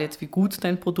heißt, egal jetzt wie gut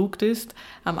dein Produkt ist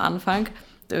am Anfang,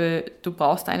 du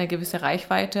brauchst eine gewisse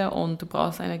Reichweite und du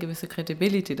brauchst eine gewisse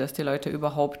Credibility, dass die Leute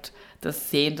überhaupt das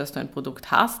sehen, dass du ein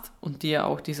Produkt hast und dir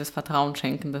auch dieses Vertrauen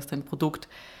schenken, dass dein Produkt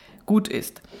gut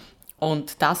ist.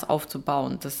 Und das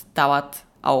aufzubauen, das dauert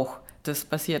auch. Das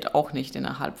passiert auch nicht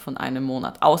innerhalb von einem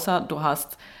Monat. Außer du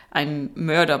hast ein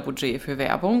Mörderbudget für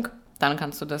Werbung, dann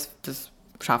kannst du das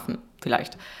schaffen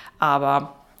vielleicht.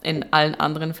 Aber in allen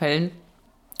anderen Fällen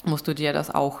musst du dir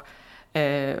das auch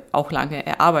lange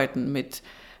erarbeiten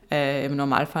im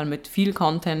Normalfall mit viel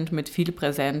Content, mit viel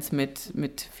Präsenz, mit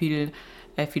viel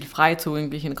frei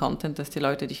zugänglichen Content, dass die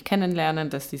Leute dich kennenlernen,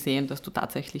 dass die sehen, dass du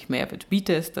tatsächlich Mehrwert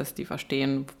bietest, dass die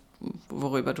verstehen,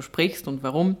 worüber du sprichst und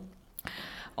warum.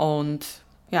 Und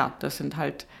ja, das sind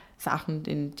halt Sachen,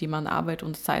 in die man Arbeit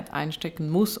und Zeit einstecken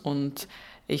muss. Und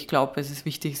ich glaube, es ist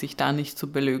wichtig, sich da nicht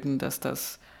zu belügen, dass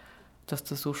das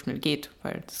so schnell geht,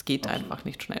 weil das geht einfach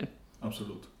nicht schnell.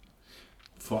 Absolut.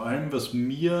 Vor allem, was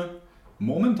mir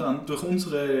momentan durch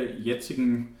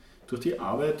die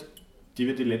Arbeit, die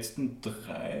wir die letzten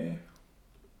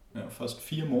fast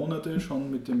 4 Monate schon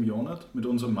mit dem Jonat, mit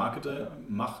unserem Marketer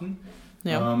machen,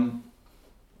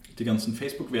 die ganzen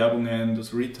Facebook-Werbungen,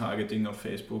 das Retargeting auf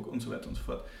Facebook und so weiter und so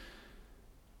fort.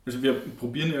 Also wir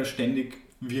probieren ja ständig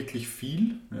wirklich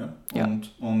viel,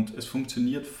 und es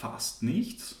funktioniert fast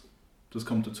nichts. Das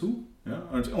kommt dazu. Ja?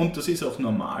 Und das ist auch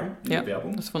normal in der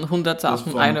Werbung. Dass von 100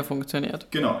 Sachen eine funktioniert.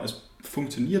 Genau, es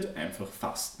funktioniert einfach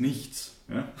fast nichts.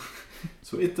 Ja?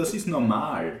 So, das ist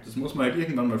normal. Das muss man halt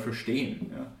irgendwann mal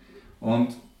verstehen. Ja?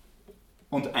 Und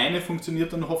eine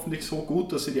funktioniert dann hoffentlich so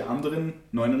gut, dass sie die anderen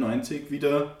 99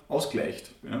 wieder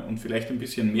ausgleicht, ja? Und vielleicht ein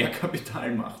bisschen mehr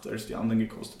Kapital macht, als die anderen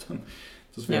gekostet haben.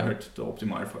 Das wäre halt der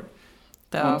Optimalfall.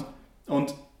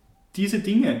 Und diese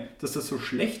Dinge, dass das so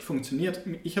schlecht funktioniert,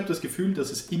 ich habe das Gefühl,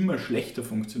 dass es immer schlechter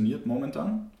funktioniert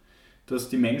momentan, dass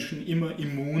die Menschen immer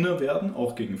immuner werden,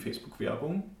 auch gegen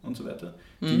Facebook-Werbung und so weiter,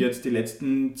 die jetzt die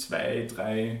letzten 2,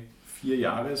 3, 4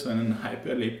 Jahre so einen Hype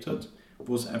erlebt hat,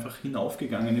 wo es einfach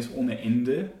hinaufgegangen ist ohne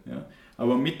Ende. Ja.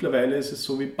 Aber mittlerweile ist es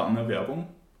so wie Bannerwerbung.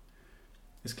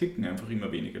 Es klicken einfach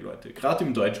immer weniger Leute, gerade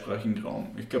im deutschsprachigen Raum.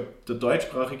 Ich glaube, der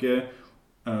deutschsprachige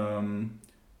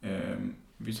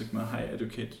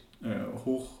High-Educate,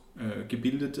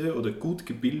 hochgebildete oder gut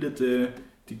gebildete,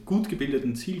 die gut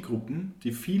gebildeten Zielgruppen,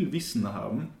 die viel Wissen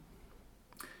haben,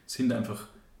 sind einfach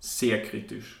sehr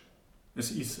kritisch.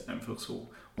 Es ist einfach so.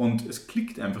 Und es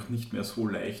klickt einfach nicht mehr so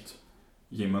leicht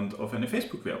jemand auf eine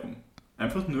Facebook-Werbung.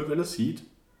 Einfach nur, weil er sieht,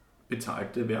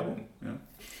 bezahlte Werbung. Ja.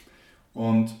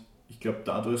 Und ich glaube,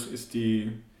 dadurch ist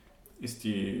ist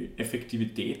die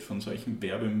Effektivität von solchen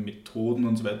Werbemethoden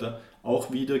und so weiter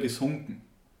auch wieder gesunken.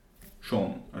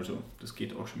 Schon, also das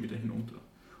geht auch schon wieder hinunter.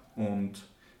 Und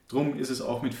darum ist es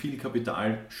auch mit viel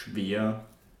Kapital schwer,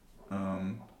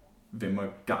 wenn man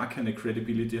gar keine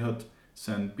Credibility hat,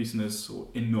 sein Business so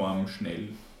enorm schnell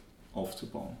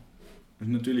aufzubauen.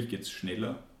 Und natürlich geht es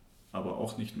schneller, aber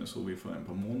auch nicht mehr so wie vor ein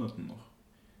paar Monaten noch,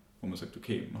 wo man sagt,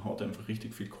 okay, man haut einfach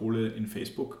richtig viel Kohle in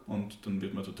Facebook und dann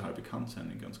wird man total bekannt sein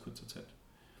in ganz kurzer Zeit.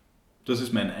 Das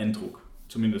ist mein Eindruck.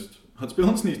 Zumindest hat es bei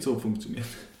uns nicht so funktioniert.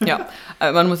 Ja,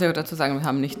 aber man muss ja auch dazu sagen, wir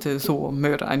haben nicht so ein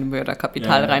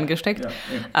Mörderkapital reingesteckt.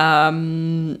 Ja.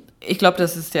 Ich glaube,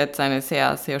 das ist jetzt eine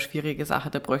sehr, sehr schwierige Sache.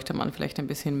 Da bräuchte man vielleicht ein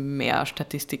bisschen mehr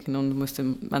Statistiken und müsste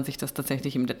man sich das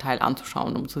tatsächlich im Detail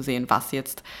anzuschauen, um zu sehen, was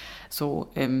jetzt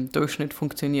so im Durchschnitt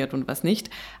funktioniert und was nicht.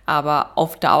 Aber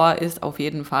auf Dauer ist auf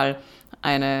jeden Fall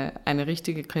eine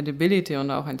richtige Credibility und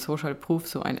auch ein Social Proof,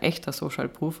 so ein echter Social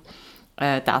Proof,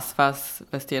 das,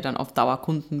 was dir dann auf Dauer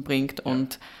Kunden bringt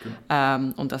und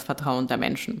das Vertrauen der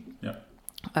Menschen. Ja.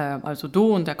 Also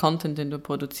du und der Content, den du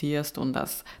produzierst und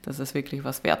dass es wirklich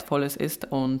was Wertvolles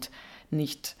ist und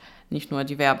nicht nur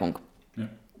die Werbung. Ja.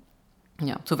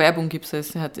 Ja, zur Werbung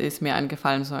ist mir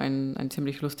eingefallen, so ein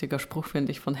ziemlich lustiger Spruch,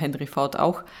 finde ich, von Henry Ford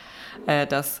auch,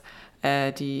 dass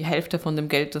die Hälfte von dem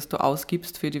Geld, das du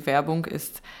ausgibst für die Werbung,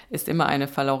 ist immer eine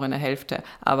verlorene Hälfte.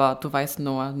 Aber du weißt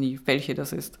nur nie, welche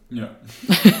das ist. Ja.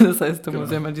 Das heißt, du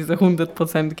musst immer diese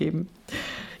 100% geben.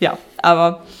 Ja,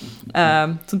 aber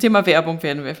zum Thema Werbung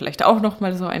werden wir vielleicht auch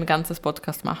nochmal so ein ganzes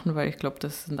Podcast machen, weil ich glaube,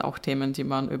 das sind auch Themen,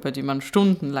 über die man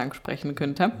stundenlang sprechen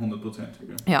könnte. 100%.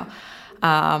 Ja.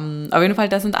 Auf jeden Fall,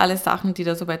 das sind alles Sachen, die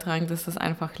dazu beitragen, dass das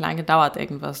einfach lange dauert,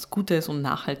 irgendwas Gutes und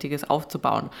Nachhaltiges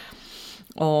aufzubauen.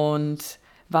 Und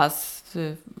was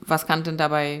kann denn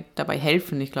dabei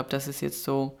helfen? Ich glaube, das ist jetzt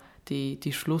so die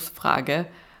Schlussfrage.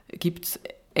 Gibt es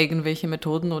irgendwelche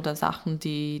Methoden oder Sachen,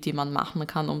 die man machen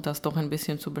kann, um das doch ein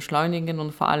bisschen zu beschleunigen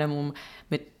und vor allem um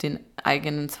mit den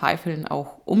eigenen Zweifeln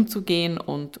auch umzugehen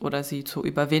oder sie zu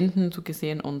überwinden, so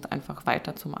gesehen, und einfach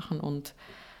weiterzumachen und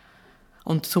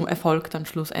zum Erfolg dann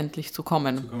schlussendlich zu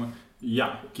kommen?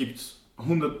 Ja, gibt's.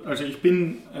 Also ich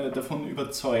bin davon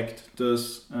überzeugt,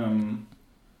 dass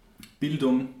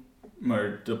Bildung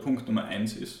mal der Punkt Nummer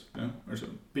 1 ist. Ja? Also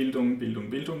Bildung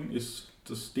ist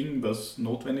das Ding, was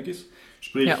notwendig ist.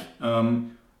 Sprich,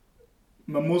 man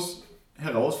muss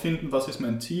herausfinden, was ist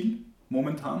mein Ziel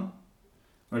momentan.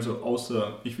 Also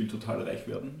außer, ich will total reich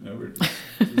werden, ja, weil das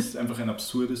ist einfach ein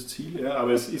absurdes Ziel. Ja,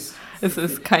 aber es ist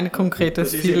kein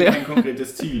konkretes Ziel. Es ist kein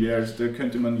konkretes Ziel. Ja, also da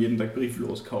könnte man jeden Tag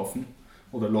brieflos kaufen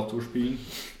oder Lotto spielen.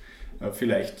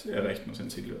 Vielleicht erreicht man sein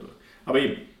Ziel dadurch. Aber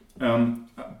eben,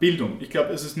 Bildung. Ich glaube,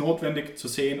 es ist notwendig zu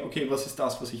sehen, okay, was ist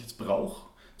das, was ich jetzt brauche?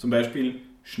 Zum Beispiel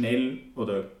schnell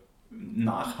oder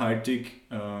nachhaltig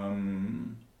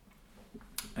eine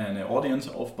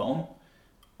Audience aufbauen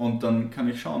und dann kann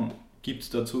ich schauen, gibt es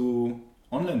dazu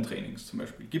Online-Trainings zum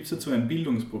Beispiel? Gibt es dazu ein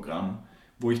Bildungsprogramm,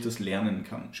 wo ich das lernen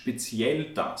kann?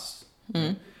 Speziell das.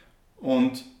 Mhm.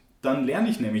 Und dann lerne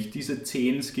ich nämlich diese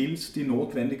 10 Skills, die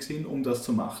notwendig sind, um das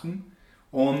zu machen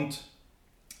und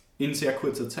in sehr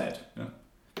kurzer Zeit. Ja.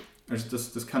 Also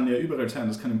das kann ja überall sein,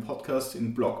 das kann im Podcast,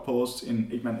 in Blogposts,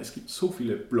 ich meine, es gibt so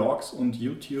viele Blogs und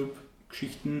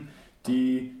YouTube-Geschichten,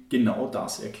 die genau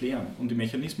das erklären und die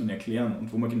Mechanismen erklären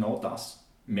und wo man genau das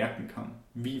merken kann.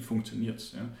 Wie funktioniert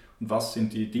es? Ja? Und was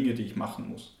sind die Dinge, die ich machen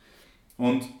muss?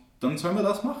 Und dann sollen wir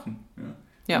das machen. Ja?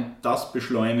 Ja. Und das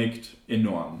beschleunigt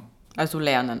enorm. Also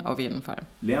lernen auf jeden Fall.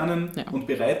 Lernen und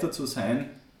bereit dazu sein,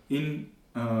 in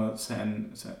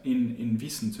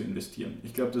Wissen zu investieren.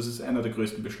 Ich glaube, das ist einer der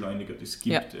größten Beschleuniger, die es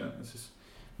gibt. Ja. Ja. Es ist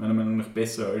meiner Meinung nach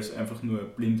besser, als einfach nur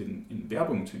blind in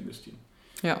Werbung zu investieren.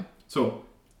 Ja. So,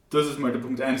 das ist mal der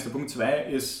Punkt 1. Der Punkt 2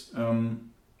 ist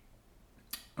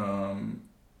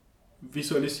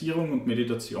Visualisierung und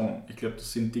Meditation. Ich glaube,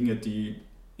 das sind Dinge, die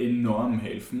enorm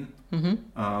helfen,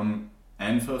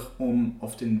 einfach um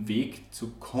auf den Weg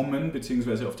zu kommen,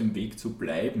 beziehungsweise auf dem Weg zu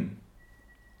bleiben.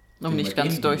 Um nicht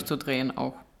ganz durchzudrehen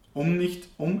auch.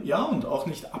 Und auch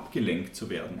nicht abgelenkt zu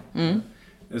werden. Mhm.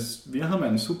 Wir haben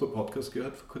einen super Podcast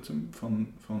gehört vor kurzem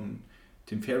von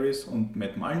Tim Ferriss und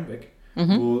Matt Mullenweg,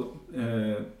 wo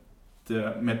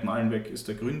der Matt Mullenweg ist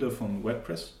der Gründer von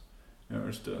WordPress,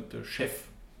 als der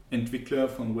Chefentwickler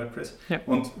von WordPress. Ja.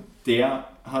 Und der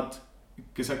hat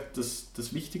gesagt, dass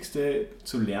das Wichtigste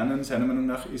zu lernen, seiner Meinung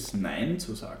nach, ist Nein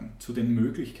zu sagen zu den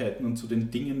Möglichkeiten und zu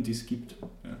den Dingen, die es gibt.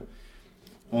 Ja.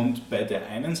 Und bei der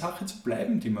einen Sache zu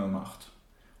bleiben, die man macht.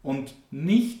 Und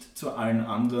nicht zu allen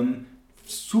anderen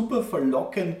super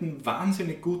verlockenden,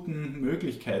 wahnsinnig guten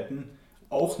Möglichkeiten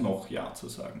auch noch Ja zu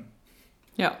sagen.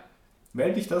 Ja.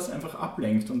 weil dich das einfach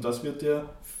ablenkt und das wird dir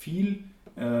viel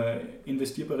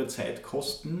investierbare Zeit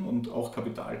kosten und auch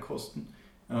Kapital kosten,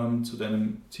 zu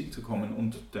deinem Ziel zu kommen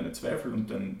und deine Zweifel und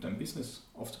dein Business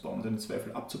aufzubauen, deine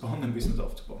Zweifel abzubauen, dein Business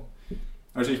aufzubauen.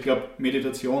 Also ich glaube,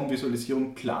 Meditation,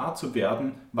 Visualisierung, klar zu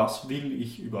werden, was will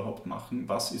ich überhaupt machen,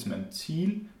 was ist mein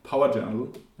Ziel, Power Journal,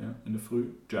 ja, in der Früh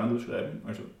Journal schreiben,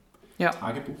 also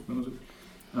Tagebuch, wenn man so will.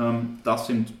 Das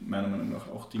sind meiner Meinung nach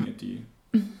auch Dinge, die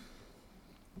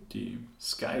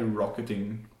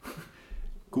skyrocketing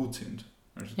gut sind.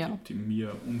 Also die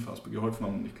mir unfassbar geholfen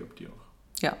haben und ich glaube, die auch.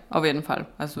 Ja, auf jeden Fall.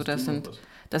 Also das sind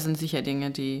sicher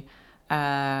Dinge, die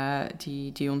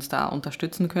uns da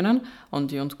unterstützen können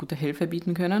und die uns gute Hilfe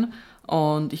bieten können.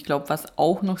 Und ich glaube, was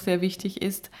auch noch sehr wichtig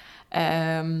ist,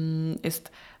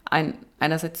 ist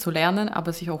einerseits zu lernen,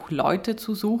 aber sich auch Leute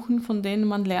zu suchen, von denen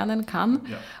man lernen kann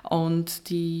und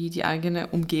die eigene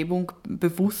Umgebung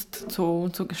bewusst zu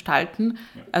gestalten.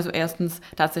 Ja. Also erstens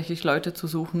tatsächlich Leute zu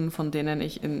suchen, von denen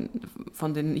ich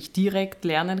direkt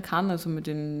lernen kann, also mit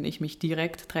denen ich mich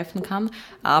direkt treffen kann,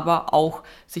 aber auch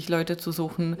sich Leute zu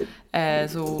suchen,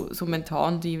 so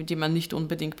Mentoren, die man nicht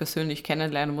unbedingt persönlich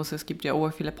kennenlernen muss. Es gibt ja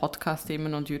auch viele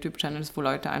Podcast-Themen und YouTube-Channels, wo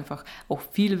Leute einfach auch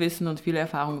viel Wissen und viele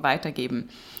Erfahrung weitergeben.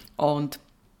 Und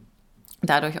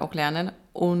dadurch auch lernen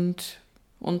und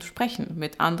sprechen,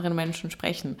 mit anderen Menschen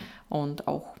sprechen und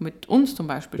auch mit uns zum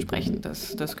Beispiel sprechen.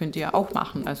 Das könnt ihr auch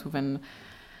machen. Also wenn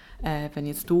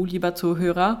jetzt du, lieber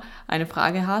Zuhörer, eine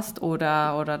Frage hast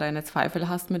oder deine Zweifel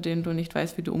hast, mit denen du nicht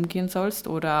weißt, wie du umgehen sollst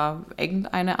oder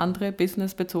irgendeine andere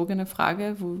businessbezogene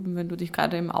Frage, wenn du dich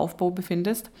gerade im Aufbau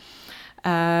befindest,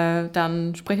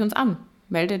 dann sprich uns an.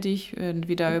 Melde dich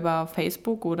entweder über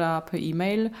Facebook oder per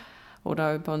E-Mail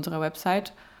oder über unsere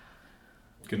Website.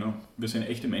 Genau, wir sind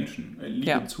echte Menschen,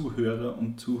 liebe Zuhörer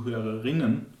und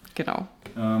Zuhörerinnen. Genau.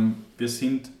 Wir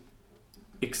sind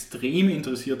extrem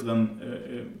interessiert daran,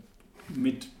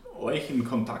 mit euch in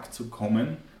Kontakt zu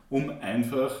kommen, um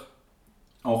einfach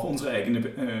auch unsere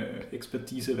eigene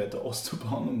Expertise weiter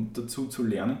auszubauen und dazu zu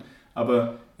lernen.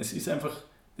 Aber es ist einfach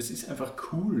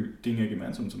cool, Dinge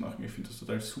gemeinsam zu machen. Ich finde das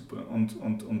total super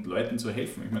und Leuten zu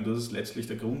helfen. Ich meine, das ist letztlich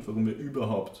der Grund, warum wir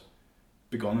überhaupt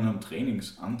begonnen haben,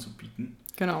 Trainings anzubieten.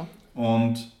 Genau.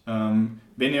 Und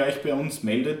wenn ihr euch bei uns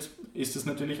meldet, ist das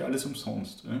natürlich alles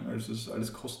umsonst. Also es ist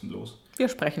alles kostenlos. Wir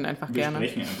sprechen einfach gerne. Wir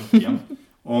sprechen einfach gern.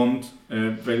 Und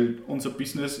weil unser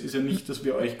Business ist ja nicht, dass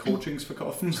wir euch Coachings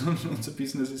verkaufen, sondern unser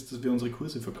Business ist, dass wir unsere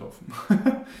Kurse verkaufen.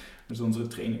 Also unsere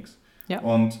Trainings. Ja.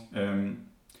 Und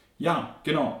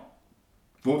genau.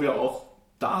 Wo wir auch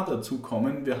dazu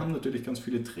kommen, wir haben natürlich ganz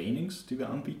viele Trainings, die wir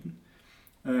anbieten,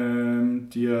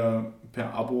 die ihr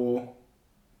per Abo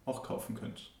auch kaufen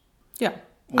könnt. Ja,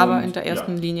 aber in der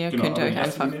ersten Linie könnt ihr euch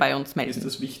einfach bei uns melden. Ist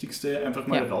das Wichtigste, einfach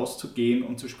mal rauszugehen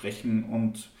und zu sprechen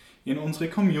und in unsere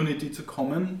Community zu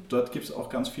kommen. Dort gibt es auch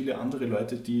ganz viele andere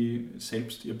Leute, die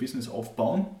selbst ihr Business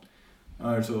aufbauen.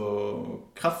 Also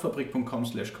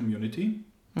kraftfabrik.com/community.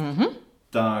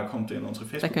 Da kommt ihr in unsere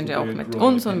Facebook-Gruppe. Da könnt ihr auch mit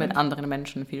uns und mit anderen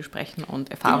Menschen viel sprechen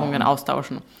und Erfahrungen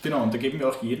austauschen. Genau, und da geben wir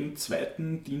auch jeden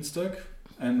zweiten Dienstag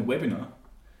ein Webinar.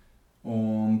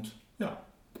 Und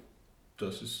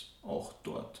das ist auch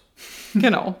dort.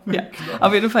 Genau, ja.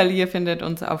 Auf jeden Fall, ihr findet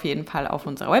uns auf jeden Fall auf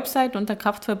unserer Website unter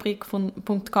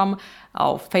kraftfabrik.com,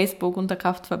 auf Facebook unter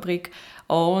Kraftfabrik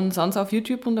und sonst auf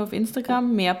YouTube und auf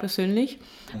Instagram, mehr persönlich,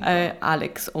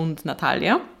 Alex und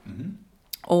Natalia.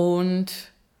 Und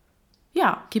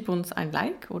gib uns ein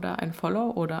Like oder ein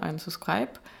Follow oder ein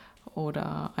Subscribe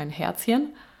oder ein Herzchen,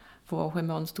 wo auch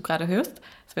immer du gerade hörst.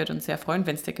 Es würde uns sehr freuen,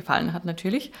 wenn es dir gefallen hat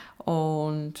natürlich.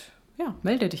 Und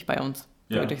melde dich bei uns,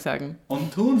 würde ich sagen.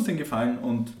 Und tu uns den Gefallen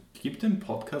und gib den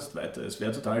Podcast weiter. Es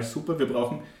wäre total super. Wir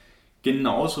brauchen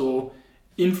genauso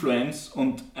Influence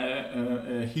und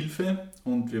Hilfe.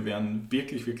 Und wir wären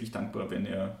wirklich, wirklich dankbar, wenn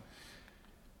ihr,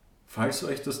 falls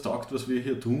euch das taugt, was wir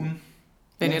hier tun,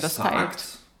 wenn ihr das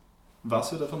sagt,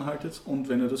 was ihr davon haltet und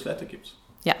wenn ihr das weitergibt.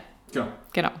 Ja,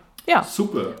 genau. Ja,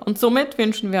 super. Und somit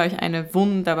wünschen wir euch eine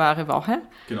wunderbare Woche.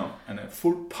 Genau, eine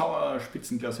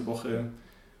Full-Power-Spitzenklasse-Woche.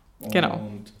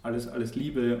 Und alles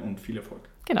Liebe und viel Erfolg.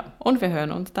 Genau. Und wir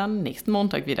hören uns dann nächsten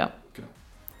Montag wieder. Genau.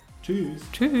 Tschüss.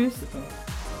 Tschüss. Bis dann.